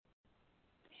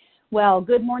Well,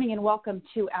 good morning and welcome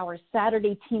to our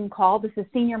Saturday team call. This is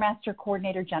Senior Master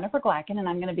Coordinator Jennifer Glacken, and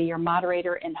I'm going to be your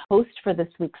moderator and host for this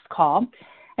week's call.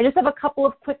 I just have a couple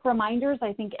of quick reminders.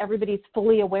 I think everybody's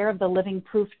fully aware of the Living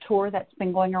Proof tour that's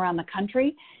been going around the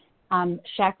country.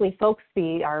 Shaklee folks,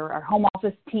 our home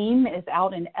office team is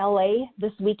out in LA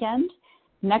this weekend.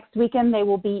 Next weekend, they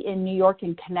will be in New York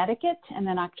and Connecticut, and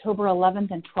then October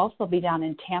 11th and 12th, they'll be down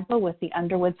in Tampa with the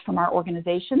Underwoods from our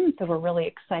organization. So we're really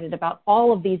excited about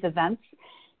all of these events.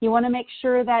 You want to make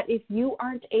sure that if you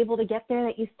aren't able to get there,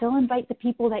 that you still invite the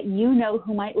people that you know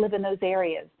who might live in those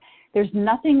areas. There's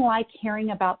nothing like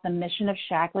hearing about the mission of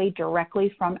Shaklee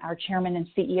directly from our chairman and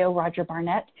CEO, Roger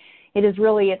Barnett.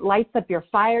 It lights up your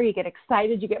fire, you get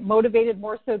excited, you get motivated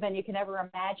more so than you can ever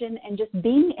imagine, and just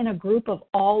being in a group of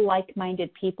all like-minded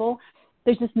people,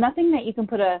 there's just nothing that you can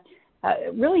put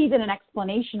really even an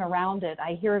explanation around it.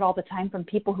 I hear it all the time from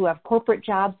people who have corporate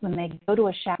jobs when they go to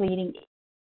a Shaklee meeting.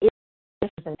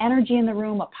 There's an energy in the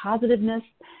room, a positiveness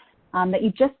that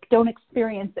you just don't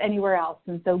experience anywhere else.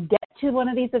 And so get to one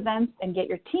of these events and get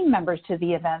your team members to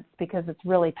the events because it's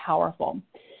really powerful.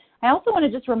 I also want to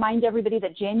just remind everybody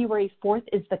that January 4th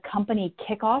is the company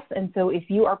kickoff, and so if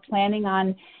you are planning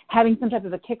on having some type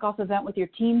of a kickoff event with your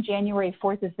team, January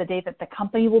 4th is the day that the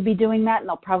company will be doing that, and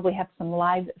they'll probably have some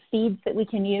live feeds that we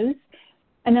can use.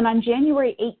 And then on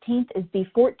January 18th is the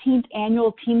 14th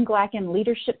Annual Team Glacken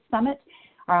Leadership Summit.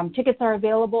 Tickets are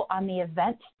available on the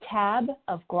event tab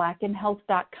of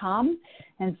glackenhealth.com,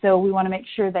 and so we want to make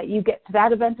sure that you get to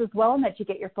that event as well and that you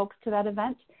get your folks to that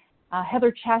event.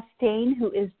 Heather Chastain,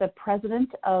 who is the president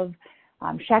of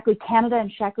Shaklee Canada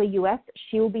and Shaklee US,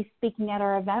 she will be speaking at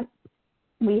our event.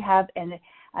 We have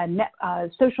a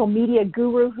social media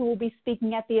guru who will be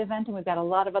speaking at the event, and we've got a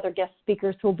lot of other guest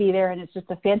speakers who will be there, and it's just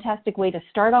a fantastic way to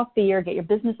start off the year, get your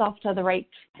business off on the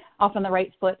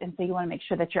right foot, and so you want to make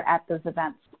sure that you're at those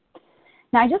events.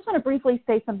 Now, I just want to briefly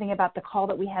say something about the call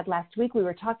that we had last week. We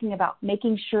were talking about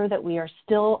making sure that we are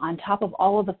still on top of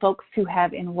all of the folks who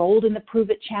have enrolled in the Prove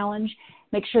It Challenge,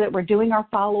 make sure that we're doing our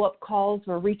follow-up calls,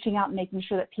 we're reaching out and making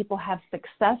sure that people have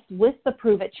success with the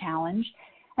Prove It Challenge,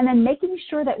 and then making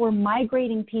sure that we're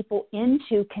migrating people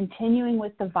into continuing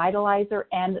with the Vitalizer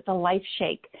and the Life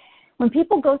Shake. When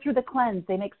people go through the cleanse,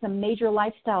 they make some major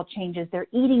lifestyle changes, they're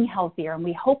eating healthier, and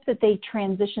we hope that they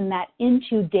transition that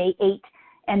into day 8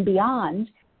 and beyond.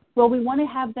 Well, we want to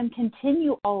have them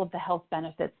continue all of the health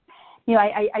benefits. You know,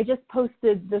 I just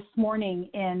posted this morning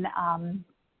in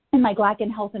my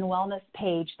Glacken Health and Wellness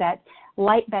page that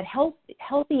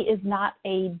healthy is not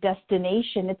a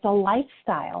destination, it's a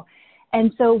lifestyle.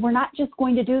 And so we're not just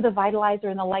going to do the Vitalizer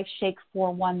and the Life Shake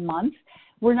for 1 month.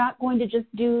 We're not going to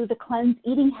just do the cleanse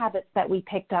eating habits that we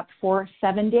picked up for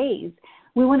 7 days.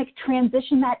 We want to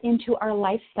transition that into our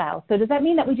lifestyle. So does that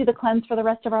mean that we do the cleanse for the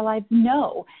rest of our lives?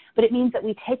 No, but it means that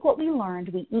we take what we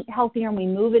learned, we eat healthier, and we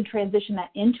move and transition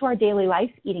that into our daily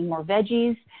life, eating more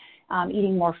veggies,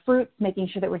 eating more fruits, making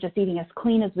sure that we're just eating as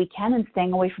clean as we can and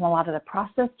staying away from a lot of the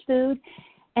processed food,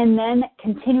 and then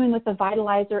continuing with the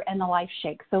Vitalizer and the Life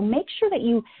Shake. So make sure that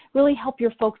you really help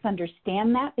your folks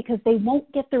understand that, because they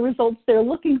won't get the results they're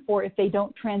looking for if they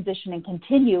don't transition and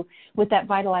continue with that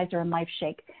Vitalizer and Life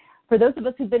Shake. For those of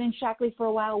us who've been in Shaklee for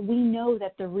a while, we know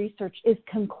that the research is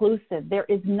conclusive. There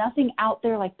is nothing out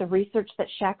there like the research that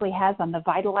Shaklee has on the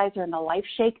Vitalizer and the Life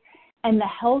Shake and the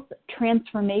health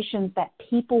transformations that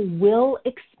people will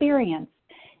experience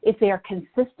if they are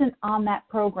consistent on that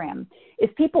program.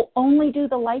 If people only do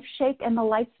the Life Shake and the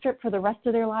Life Strip for the rest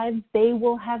of their lives, they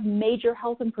will have major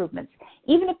health improvements,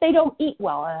 even if they don't eat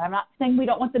well. And I'm not saying we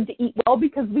don't want them to eat well,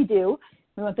 because we do.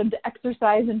 We want them to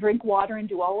exercise and drink water and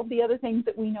do all of the other things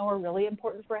that we know are really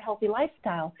important for a healthy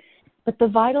lifestyle. But the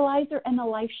Vitalizer and the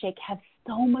Life Shake have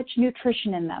so much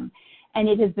nutrition in them, and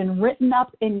it has been written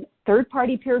up in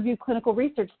third-party peer-reviewed clinical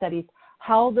research studies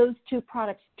how those two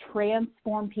products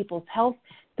transform people's health.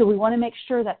 So we want to make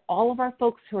sure that all of our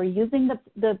folks who are using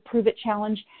the Prove It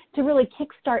Challenge to really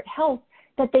kickstart health,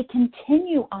 that they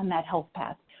continue on that health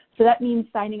path. So that means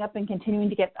signing up and continuing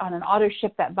to get on an auto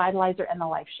ship that Vitalizer and the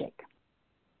Life Shake.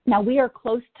 Now, we are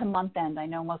close to month end. I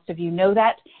know most of you know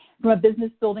that from a business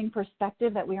building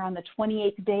perspective, that we are on the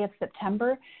 28th day of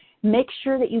September. Make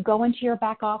sure that you go into your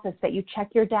back office, that you check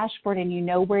your dashboard and you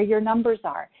know where your numbers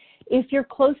are. If you're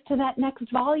close to that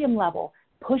next volume level,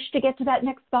 push to get to that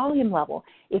next volume level.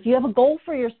 If you have a goal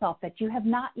for yourself that you have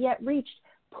not yet reached,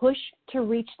 push to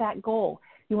reach that goal.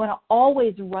 You want to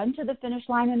always run to the finish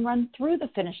line and run through the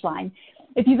finish line.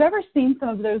 If you've ever seen some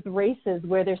of those races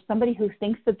where there's somebody who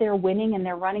thinks that they're winning and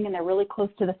they're running and they're really close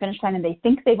to the finish line and they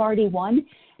think they've already won,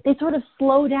 they sort of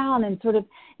slow down and sort of,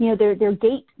 their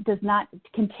gait does not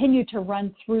continue to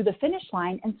run through the finish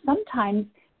line. And sometimes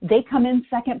they come in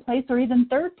second place or even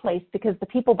third place because the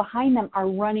people behind them are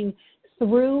running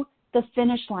through the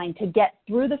finish line to get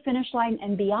through the finish line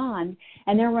and beyond,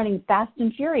 and they're running fast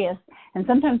and furious. And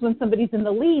sometimes when somebody's in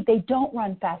the lead, they don't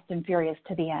run fast and furious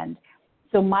to the end.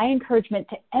 So my encouragement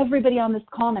to everybody on this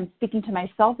call, and I'm speaking to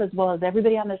myself as well as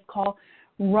everybody on this call,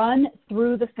 run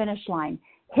through the finish line,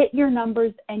 hit your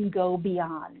numbers, and go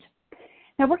beyond.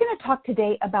 Now, we're going to talk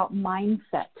today about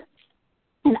mindset.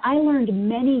 And I learned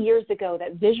many years ago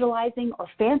that visualizing or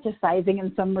fantasizing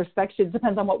in some respects, it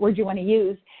depends on what word you want to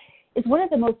use, is one of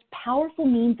the most powerful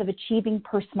means of achieving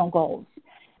personal goals.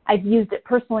 I've used it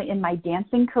personally in my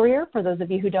dancing career. For those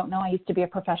of you who don't know, I used to be a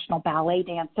professional ballet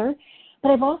dancer.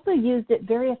 But I've also used it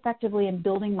very effectively in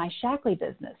building my Shaklee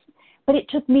business. But it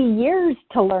took me years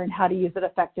to learn how to use it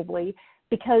effectively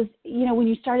because, when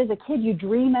you start as a kid, you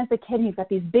dream as a kid and you've got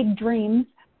these big dreams,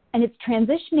 and it's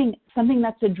transitioning something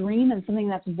that's a dream and something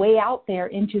that's way out there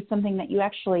into something that you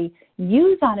actually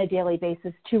use on a daily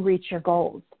basis to reach your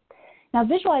goals. Now,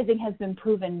 visualizing has been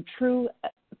proven true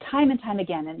time and time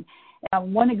again.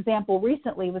 And one example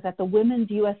recently was at the Women's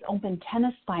U.S. Open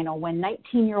tennis final when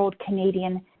 19-year-old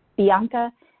Canadian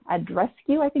Bianca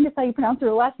Andreescu, I think is how you pronounce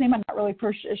her last name. I'm not really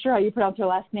sure how you pronounce her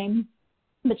last name.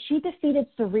 But she defeated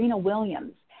Serena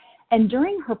Williams. And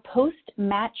during her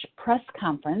post-match press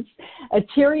conference, a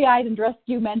teary-eyed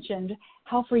Andreescu mentioned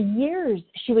how for years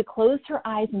she would close her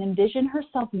eyes and envision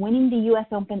herself winning the U.S.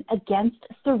 Open against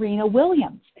Serena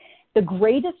Williams, the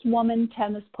greatest woman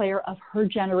tennis player of her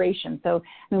generation. So,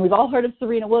 we've all heard of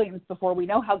Serena Williams before. We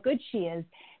know how good she is.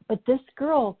 But this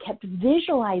girl kept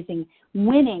visualizing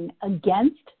winning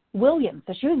against Williams.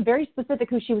 So she was very specific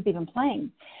who she was even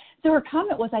playing. So her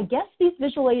comment was, I guess these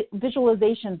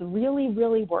visualizations really,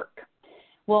 really work.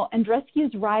 Well,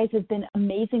 Andreescu's rise has been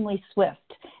amazingly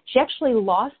swift. She actually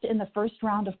lost in the first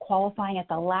round of qualifying at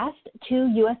the last two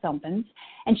U.S. Opens,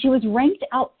 and she was ranked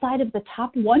outside of the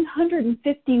top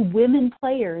 150 women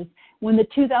players when the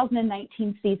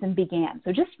 2019 season began.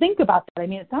 So just think about that.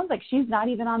 It sounds like she's not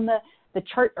even on the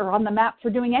chart or on the map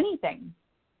for doing anything.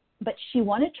 But she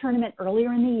won a tournament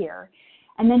earlier in the year,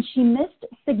 and then she missed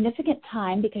significant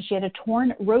time because she had a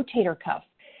torn rotator cuff.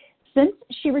 Since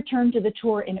she returned to the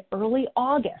tour in early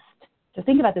August, so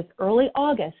think about this, early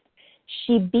August,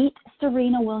 she beat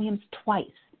Serena Williams twice.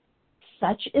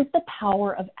 Such is the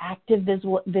power of active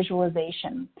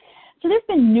visualization. So there have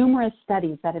been numerous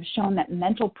studies that have shown that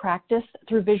mental practice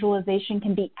through visualization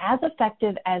can be as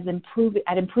effective as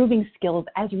improving skills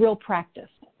as real practice.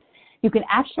 You can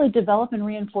actually develop and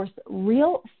reinforce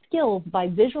real skills by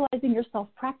visualizing yourself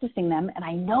practicing them, and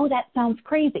I know that sounds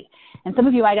crazy. And some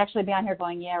of you might actually be on here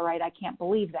going, yeah, right, I can't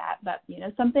believe that. But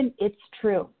something, it's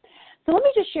true. So let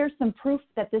me just share some proof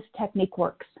that this technique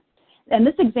works. And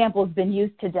this example has been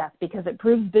used to death because it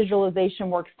proves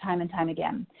visualization works time and time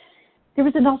again. There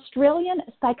was an Australian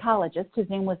psychologist, his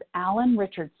name was Alan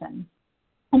Richardson,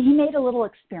 and he made a little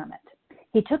experiment.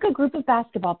 He took a group of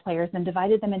basketball players and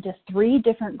divided them into 3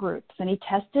 different groups, and he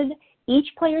tested each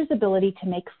player's ability to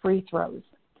make free throws.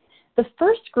 The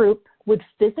first group would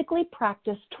physically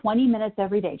practice 20 minutes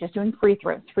every day, just doing free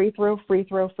throws, free throw, free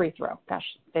throw, free throw. Gosh,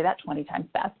 say that 20 times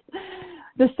fast.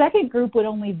 The second group would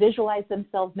only visualize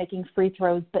themselves making free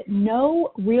throws, but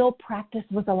no real practice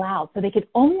was allowed, so they could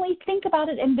only think about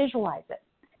it and visualize it.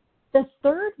 The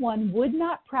third one would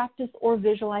not practice or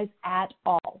visualize at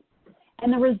all,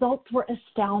 and the results were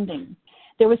astounding.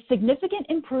 There was significant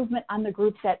improvement on the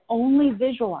groups that only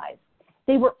visualized.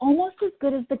 They were almost as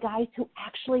good as the guys who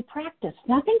actually practiced.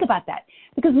 Now think about that,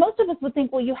 because most of us would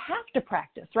think, well, you have to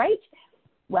practice, right?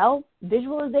 Well,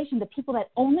 visualization, the people that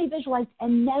only visualized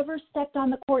and never stepped on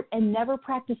the court and never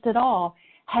practiced at all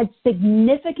had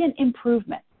significant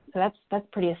improvement. So that's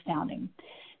pretty astounding.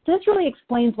 So this really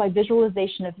explains why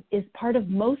visualization is part of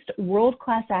most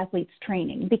world-class athletes'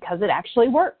 training, because it actually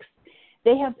works.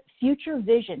 They have future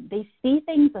vision. They see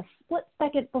things a split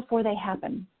second before they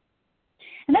happen.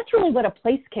 And that's really what a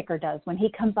place kicker does when he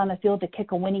comes on the field to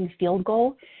kick a winning field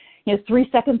goal. 3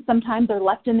 seconds sometimes are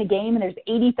left in the game, and there's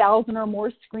 80,000 or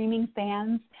more screaming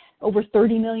fans, over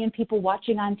 30 million people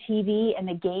watching on TV, and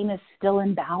the game is still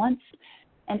in balance.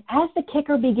 And as the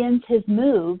kicker begins his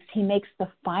moves, he makes the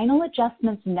final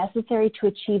adjustments necessary to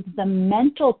achieve the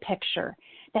mental picture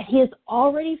that he has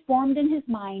already formed in his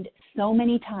mind so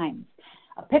many times,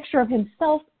 a picture of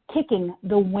himself kicking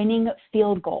the winning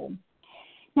field goal.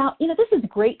 Now, this is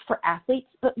great for athletes,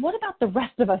 but what about the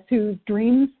rest of us whose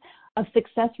dreams of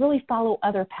success really follow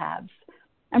other paths?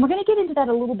 And we're going to get into that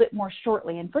a little bit more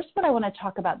shortly. And first, what I want to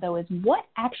talk about, though, is what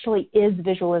actually is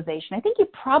visualization. I think you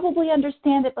probably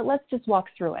understand it, but let's just walk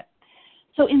through it.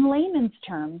 So in layman's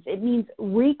terms, it means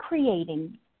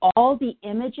recreating all the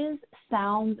images,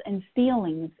 sounds, and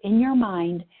feelings in your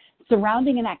mind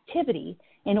surrounding an activity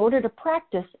in order to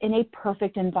practice in a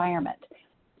perfect environment.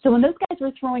 So when those guys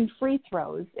were throwing free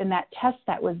throws in that test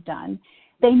that was done,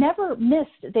 they never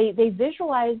missed. They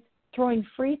visualized throwing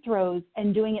free throws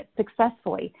and doing it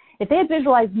successfully. If they had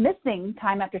visualized missing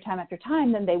time after time after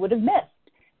time, then they would have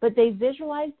missed. But they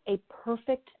visualized a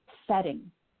perfect setting.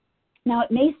 Now,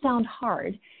 it may sound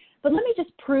hard, but let me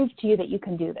just prove to you that you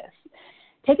can do this.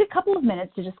 Take a couple of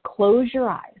minutes to just close your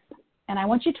eyes, and I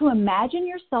want you to imagine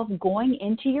yourself going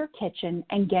into your kitchen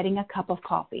and getting a cup of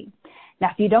coffee. Now,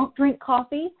 if you don't drink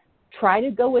coffee, try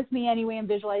to go with me anyway and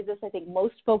visualize this. I think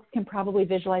most folks can probably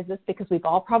visualize this because we've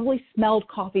all probably smelled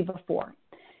coffee before.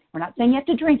 We're not saying you have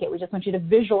to drink it. We just want you to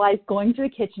visualize going to the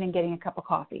kitchen and getting a cup of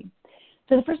coffee.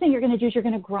 So the first thing you're going to do is you're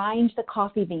going to grind the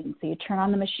coffee beans. So you turn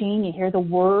on the machine, you hear the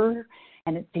whir,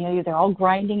 and it's, they're all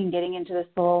grinding and getting into this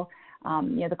little,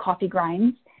 the coffee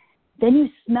grinds. Then you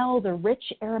smell the rich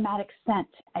aromatic scent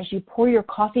as you pour your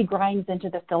coffee grinds into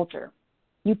the filter.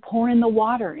 You pour in the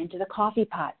water into the coffee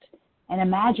pot and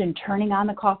imagine turning on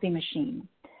the coffee machine.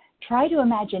 Try to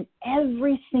imagine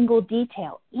every single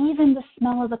detail, even the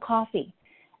smell of the coffee.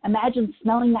 Imagine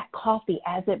smelling that coffee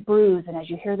as it brews and as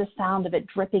you hear the sound of it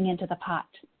dripping into the pot.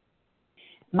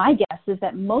 My guess is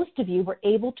that most of you were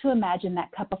able to imagine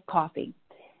that cup of coffee.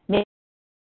 Maybe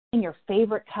your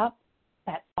favorite cup,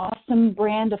 that awesome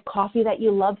brand of coffee that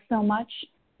you love so much.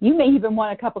 You may even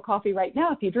want a cup of coffee right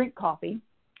now if you drink coffee.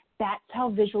 That's how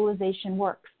visualization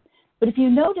works. But if you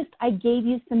noticed, I gave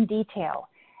you some detail,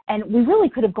 and we really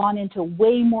could have gone into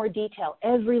way more detail,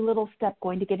 every little step,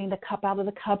 going to getting the cup out of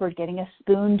the cupboard, getting a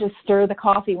spoon to stir the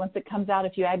coffee once it comes out,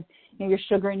 if you add your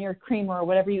sugar and your creamer or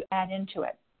whatever you add into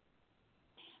it.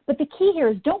 But the key here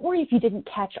is don't worry if you didn't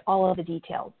catch all of the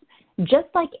details. Just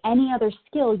like any other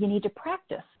skill, you need to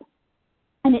practice.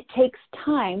 And it takes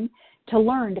time to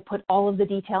learn to put all of the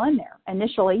detail in there.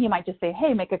 Initially, you might just say,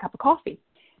 hey, make a cup of coffee.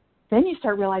 Then you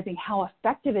start realizing how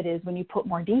effective it is when you put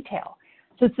more detail.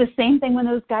 So it's the same thing when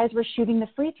those guys were shooting the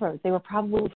free throws. They were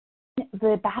probably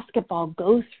the basketball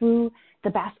go through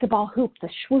the basketball hoop, the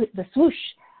swoosh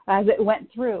as it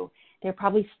went through. They're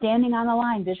probably standing on the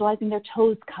line, visualizing their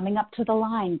toes coming up to the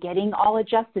line, getting all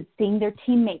adjusted, seeing their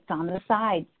teammates on the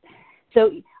sides.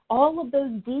 So all of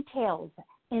those details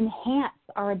enhance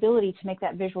our ability to make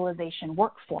that visualization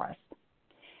work for us.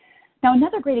 Now,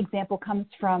 another great example comes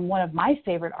from one of my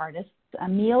favorite artists,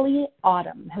 Amelie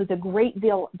Autumn, who's a great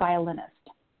violinist.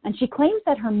 And she claims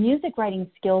that her music writing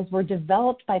skills were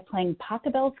developed by playing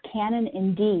Pachelbel's Canon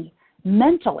in D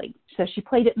mentally. So she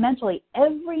played it mentally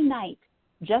every night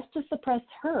just to suppress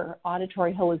her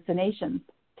auditory hallucinations.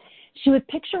 She would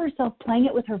picture herself playing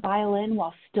it with her violin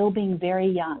while still being very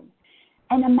young.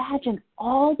 And imagine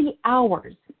all the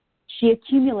hours she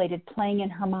accumulated playing in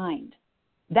her mind.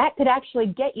 That could actually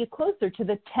get you closer to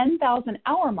the 10,000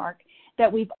 hour mark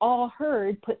that we've all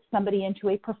heard puts somebody into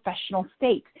a professional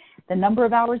state. The number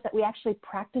of hours that we actually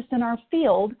practice in our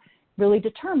field really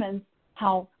determines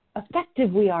how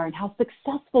effective we are and how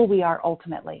successful we are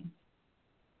ultimately.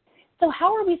 So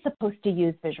how are we supposed to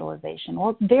use visualization? Well,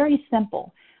 it's very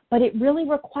simple, but it really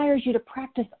requires you to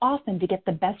practice often to get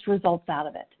the best results out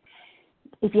of it.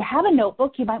 If you have a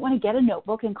notebook, you might want to get a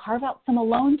notebook and carve out some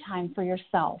alone time for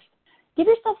yourself. Give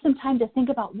yourself some time to think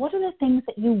about what are the things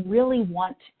that you really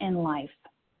want in life.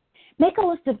 Make a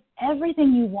list of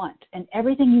everything you want and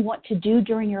everything you want to do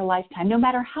during your lifetime, no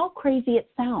matter how crazy it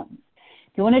sounds.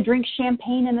 If you want to drink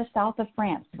champagne in the south of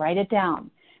France, write it down.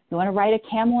 If you want to ride a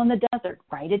camel in the desert,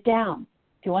 write it down.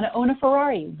 If you want to own a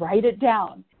Ferrari, write it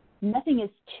down. Nothing is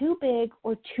too big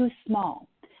or too small.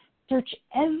 Search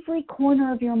every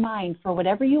corner of your mind for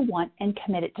whatever you want and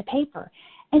commit it to paper.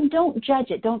 And don't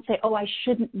judge it. Don't say, oh, I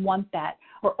shouldn't want that.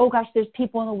 Or, oh, gosh, there's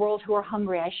people in the world who are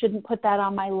hungry. I shouldn't put that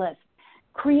on my list.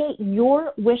 Create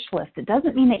your wish list. It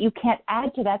doesn't mean that you can't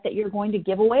add to that you're going to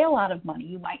give away a lot of money.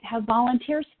 You might have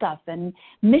volunteer stuff and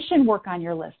mission work on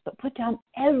your list, but put down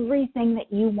everything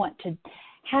that you want to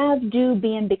have, do,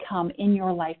 be, and become in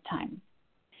your lifetime.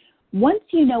 Once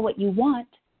you know what you want,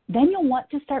 then you'll want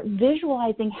to start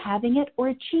visualizing having it or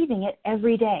achieving it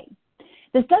every day.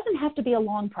 This doesn't have to be a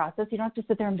long process. You don't have to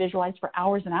sit there and visualize for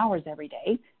hours and hours every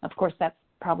day. Of course, that's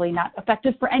probably not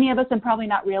effective for any of us and probably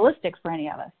not realistic for any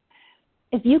of us.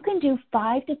 If you can do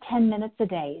 5 to 10 minutes a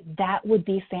day, that would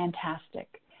be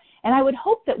fantastic. And I would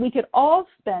hope that we could all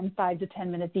spend 5 to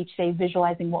 10 minutes each day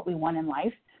visualizing what we want in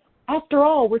life. After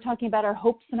all, we're talking about our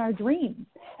hopes and our dreams.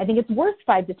 I think it's worth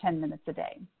 5 to 10 minutes a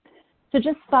day. So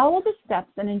just follow the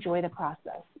steps and enjoy the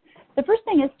process. The first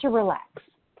thing is to relax.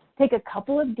 Take a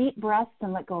couple of deep breaths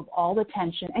and let go of all the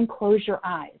tension and close your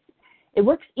eyes. It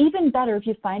works even better if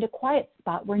you find a quiet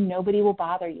spot where nobody will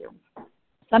bother you.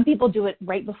 Some people do it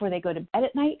right before they go to bed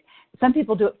at night. Some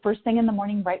people do it first thing in the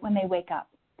morning right when they wake up.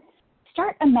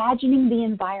 Start imagining the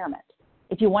environment.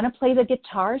 If you want to play the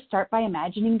guitar, start by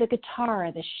imagining the guitar,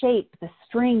 the shape, the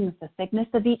strings, the thickness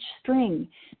of each string,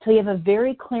 till you have a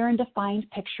very clear and defined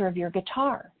picture of your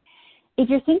guitar. If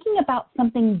you're thinking about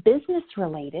something business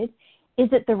related, is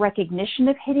it the recognition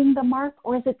of hitting the mark,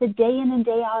 or is it the day in and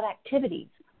day out activities?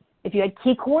 If you had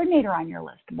key coordinator on your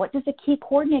list, what does a key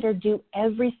coordinator do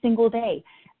every single day?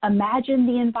 Imagine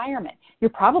the environment. You're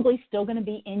probably still going to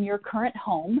be in your current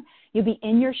home. You'll be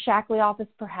in your Shaklee office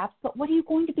perhaps, but what are you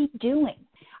going to be doing?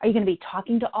 Are you going to be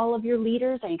talking to all of your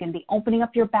leaders? Are you going to be opening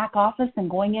up your back office and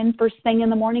going in first thing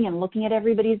in the morning and looking at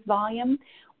everybody's volume?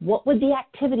 What would the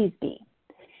activities be?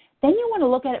 Then you want to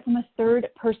look at it from a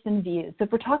third-person view. So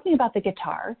if we're talking about the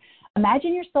guitar,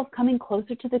 imagine yourself coming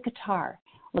closer to the guitar.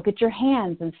 Look at your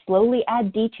hands and slowly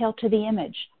add detail to the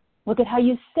image. Look at how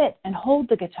you sit and hold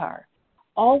the guitar,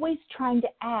 always trying to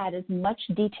add as much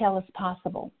detail as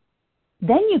possible.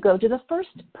 Then you go to the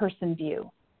first-person view.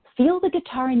 Feel the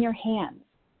guitar in your hands.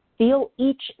 Feel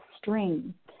each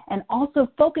string, and also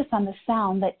focus on the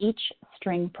sound that each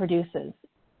string produces.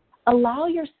 Allow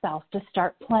yourself to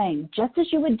start playing just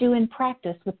as you would do in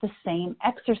practice with the same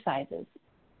exercises.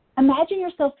 Imagine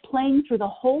yourself playing through the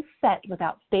whole set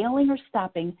without failing or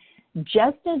stopping,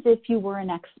 just as if you were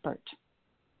an expert.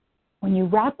 When you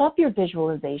wrap up your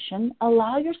visualization,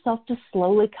 allow yourself to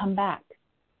slowly come back.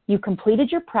 You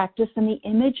completed your practice and the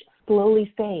image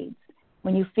slowly fades.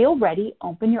 When you feel ready,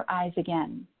 open your eyes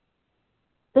again.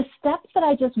 The steps that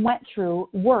I just went through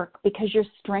work because you're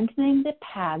strengthening the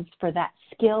paths for that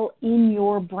skill in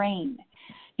your brain.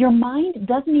 Your mind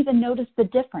doesn't even notice the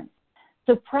difference.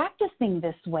 So practicing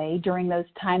this way during those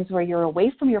times where you're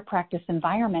away from your practice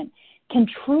environment can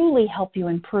truly help you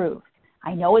improve.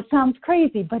 I know it sounds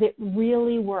crazy, but it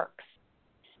really works.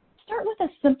 Start with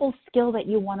a simple skill that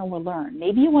you want to learn.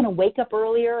 Maybe you want to wake up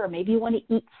earlier, or maybe you want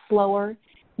to eat slower.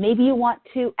 Maybe you want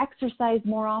to exercise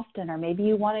more often, or maybe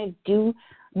you want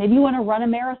to run a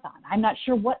marathon. I'm not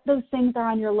sure what those things are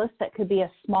on your list that could be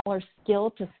a smaller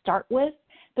skill to start with,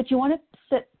 but you want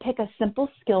to pick a simple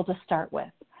skill to start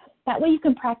with. That way you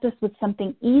can practice with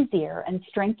something easier and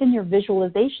strengthen your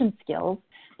visualization skills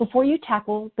before you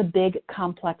tackle the big,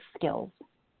 complex skills.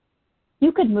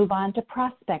 You could move on to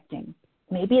prospecting.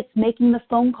 Maybe it's making the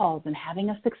phone calls and having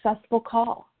a successful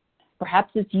call.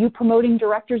 Perhaps it's you promoting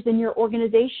directors in your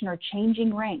organization or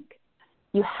changing rank.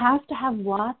 You have to have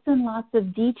lots and lots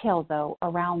of detail, though,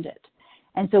 around it.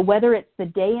 And so whether it's the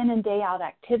day in and day out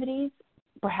activities,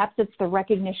 perhaps it's the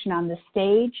recognition on the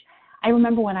stage. I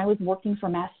remember when I was working for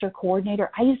Master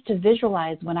Coordinator, I used to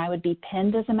visualize when I would be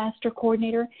pinned as a Master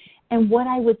Coordinator and what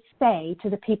I would say to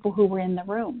the people who were in the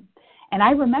room. And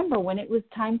I remember when it was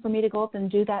time for me to go up and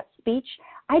do that speech,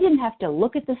 I didn't have to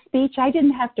look at the speech. I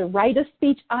didn't have to write a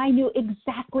speech. I knew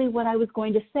exactly what I was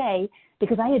going to say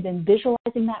because I had been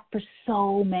visualizing that for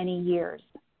so many years.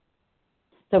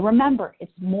 So remember,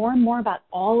 it's more and more about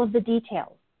all of the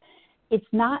details. It's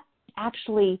not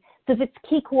actually, so if it's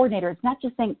key coordinator, it's not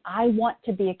just saying, I want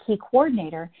to be a key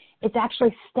coordinator. It's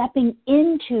actually stepping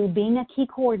into being a key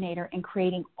coordinator and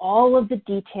creating all of the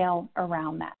detail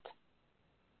around that.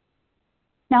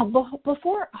 Now,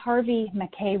 before Harvey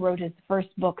Mackay wrote his first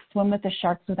book, Swim with the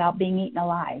Sharks Without Being Eaten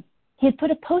Alive, he had put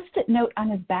a Post-it note on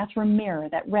his bathroom mirror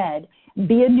that read,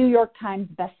 "Be a New York Times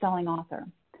bestselling author."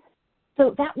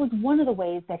 So that was one of the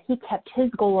ways that he kept his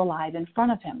goal alive in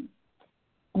front of him.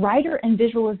 Writer and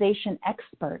visualization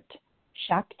expert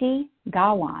Shakti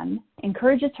Gawan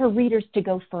encourages her readers to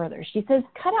go further. She says,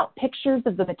 cut out pictures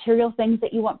of the material things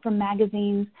that you want from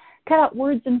magazines, cut out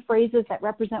words and phrases that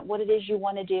represent what it is you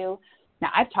want to do. Now,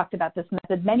 I've talked about this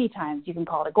method many times. You can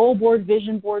call it a goal board,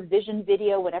 vision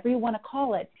video, whatever you want to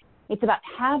call it. It's about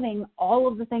having all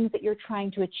of the things that you're trying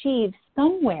to achieve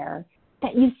somewhere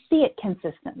that you see it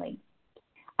consistently.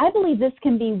 I believe this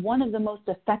can be one of the most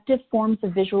effective forms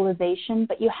of visualization,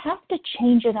 but you have to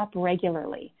change it up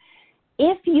regularly.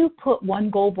 If you put one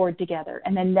goal board together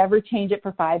and then never change it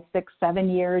for 5, 6, 7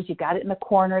 years, you got it in the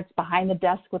corner, it's behind the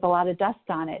desk with a lot of dust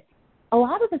on it, a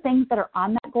lot of the things that are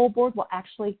on that goal board will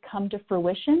actually come to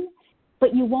fruition,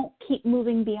 but you won't keep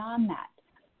moving beyond that.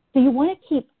 So you want to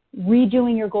keep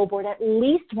redoing your goal board at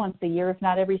least once a year, if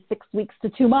not every 6 weeks to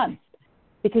 2 months,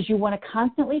 because you want to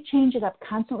constantly change it up,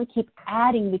 constantly keep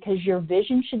adding, because your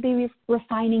vision should be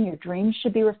refining, your dreams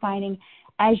should be refining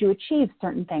as you achieve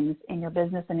certain things in your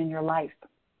business and in your life.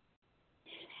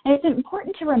 And it's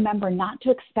important to remember not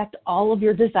to expect all of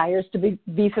your desires to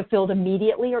be fulfilled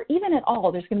immediately or even at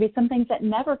all. There's going to be some things that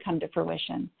never come to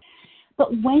fruition.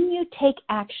 But when you take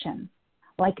action,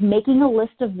 like making a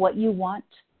list of what you want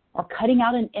or cutting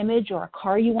out an image or a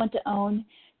car you want to own,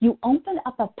 you open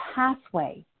up a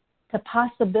pathway to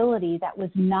possibility that was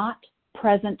not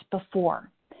present before.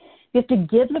 You have to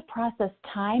give the process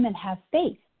time and have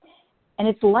faith. And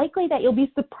it's likely that you'll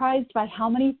be surprised by how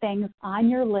many things on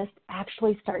your list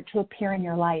actually start to appear in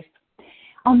your life.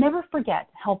 I'll never forget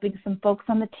helping some folks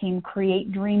on the team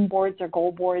create dream boards or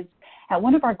goal boards at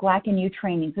one of our Glack and You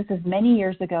trainings. This is many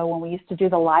years ago when we used to do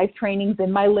the live trainings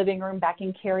in my living room back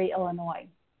in Cary, Illinois.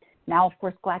 Now, of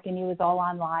course, Glack and You is all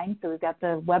online, so we've got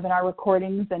the webinar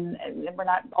recordings, and we're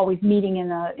not always meeting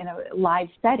in a live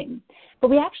setting.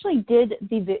 But we actually did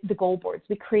the goal boards.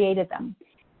 We created them.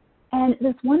 And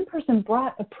this one person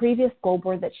brought a previous goal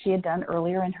board that she had done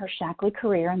earlier in her Shaklee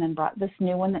career and then brought this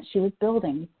new one that she was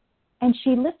building. And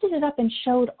she lifted it up and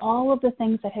showed all of the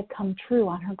things that had come true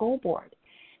on her goal board.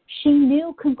 She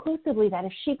knew conclusively that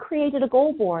if she created a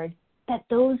goal board, that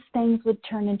those things would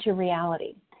turn into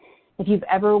reality. If you've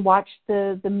ever watched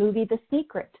the movie The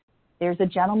Secret, there's a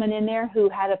gentleman in there who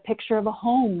had a picture of a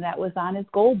home that was on his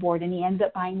goal board, and he ended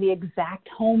up buying the exact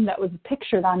home that was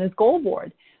pictured on his goal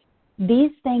board.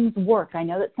 These things work. I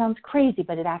know that sounds crazy,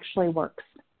 but it actually works.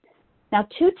 Now,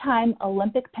 two-time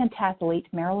Olympic pentathlete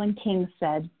Marilyn King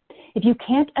said, "If you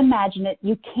can't imagine it,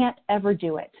 you can't ever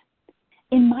do it."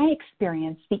 In my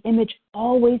experience, the image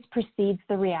always precedes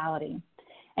the reality.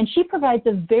 And she provides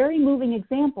a very moving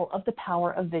example of the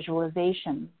power of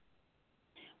visualization.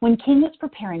 When King was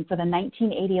preparing for the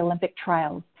 1980 Olympic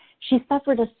trials, she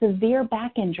suffered a severe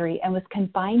back injury and was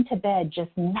confined to bed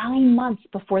just 9 months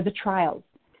before the trials.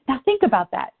 Now think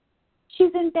about that.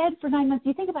 She's in bed for 9 months.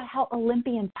 You think about how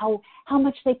Olympians, how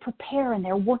much they prepare, and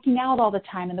they're working out all the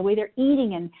time, and the way they're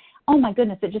eating, and oh my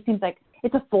goodness, it just seems like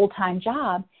it's a full-time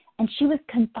job. And she was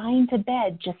confined to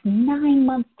bed just 9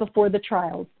 months before the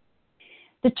trials.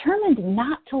 Determined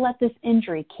not to let this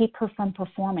injury keep her from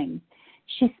performing,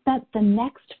 she spent the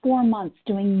next 4 months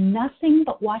doing nothing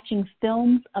but watching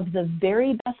films of the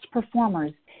very best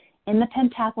performers in the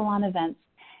pentathlon events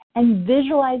and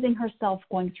visualizing herself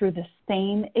going through the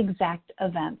same exact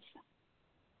events.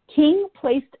 King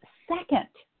placed second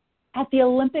at the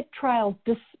Olympic trials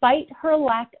despite her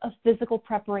lack of physical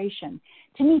preparation.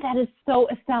 To me, that is so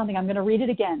astounding. I'm going to read it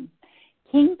again.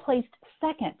 King placed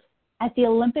second at the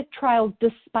Olympic trials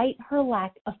despite her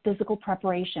lack of physical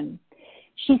preparation.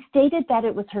 She stated that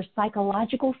it was her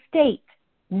psychological state,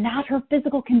 not her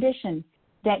physical condition,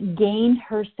 that gained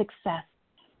her success.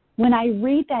 When I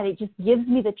read that, it just gives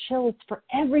me the chills for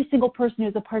every single person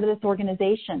who's a part of this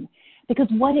organization, because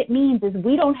what it means is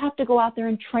we don't have to go out there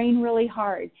and train really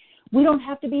hard. We don't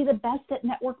have to be the best at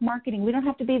network marketing. We don't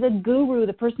have to be the guru,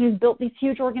 the person who's built these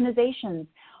huge organizations.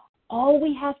 All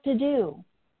we have to do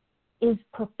is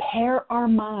prepare our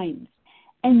minds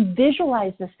and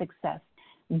visualize the success.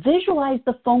 Visualize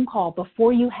the phone call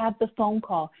before you have the phone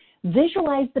call.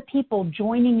 Visualize the people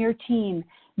joining your team.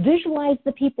 Visualize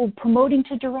the people promoting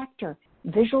to director.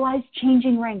 Visualize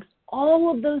changing ranks. All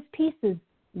of those pieces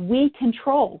we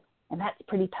control, and that's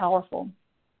pretty powerful.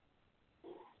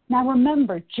 Now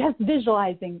remember, just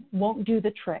visualizing won't do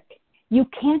the trick. You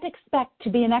can't expect to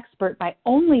be an expert by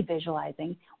only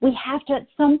visualizing. We have to at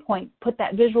some point put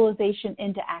that visualization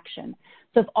into action.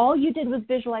 So if all you did was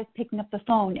visualize picking up the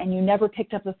phone and you never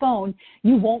picked up the phone,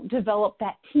 you won't develop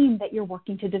that team that you're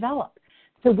working to develop.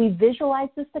 So we visualize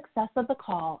the success of the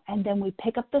call, and then we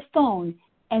pick up the phone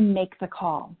and make the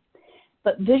call.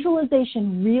 But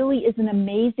visualization really is an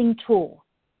amazing tool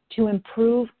to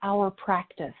improve our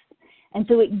practice. And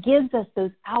so it gives us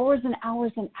those hours and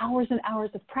hours and hours and hours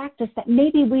of practice that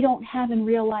maybe we don't have in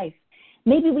real life.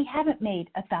 Maybe we haven't made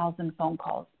 1,000 phone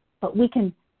calls, but we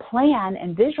can plan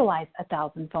and visualize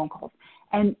 1,000 phone calls.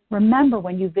 And remember,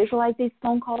 when you visualize these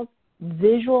phone calls,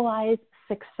 visualize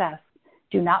success.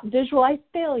 Do not visualize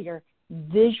failure,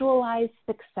 visualize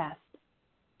success.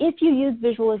 If you use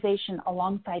visualization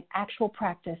alongside actual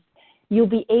practice, you'll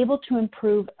be able to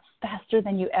improve faster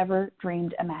than you ever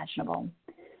dreamed imaginable.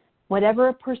 Whatever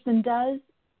a person does,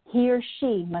 he or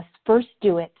she must first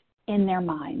do it in their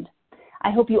mind.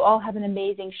 I hope you all have an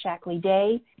amazing Shaklee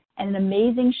day and an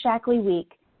amazing Shaklee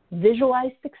week.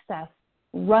 Visualize success,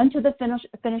 run to the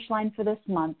finish line for this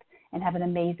month, and have an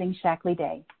amazing Shaklee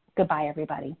day. Goodbye,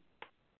 everybody.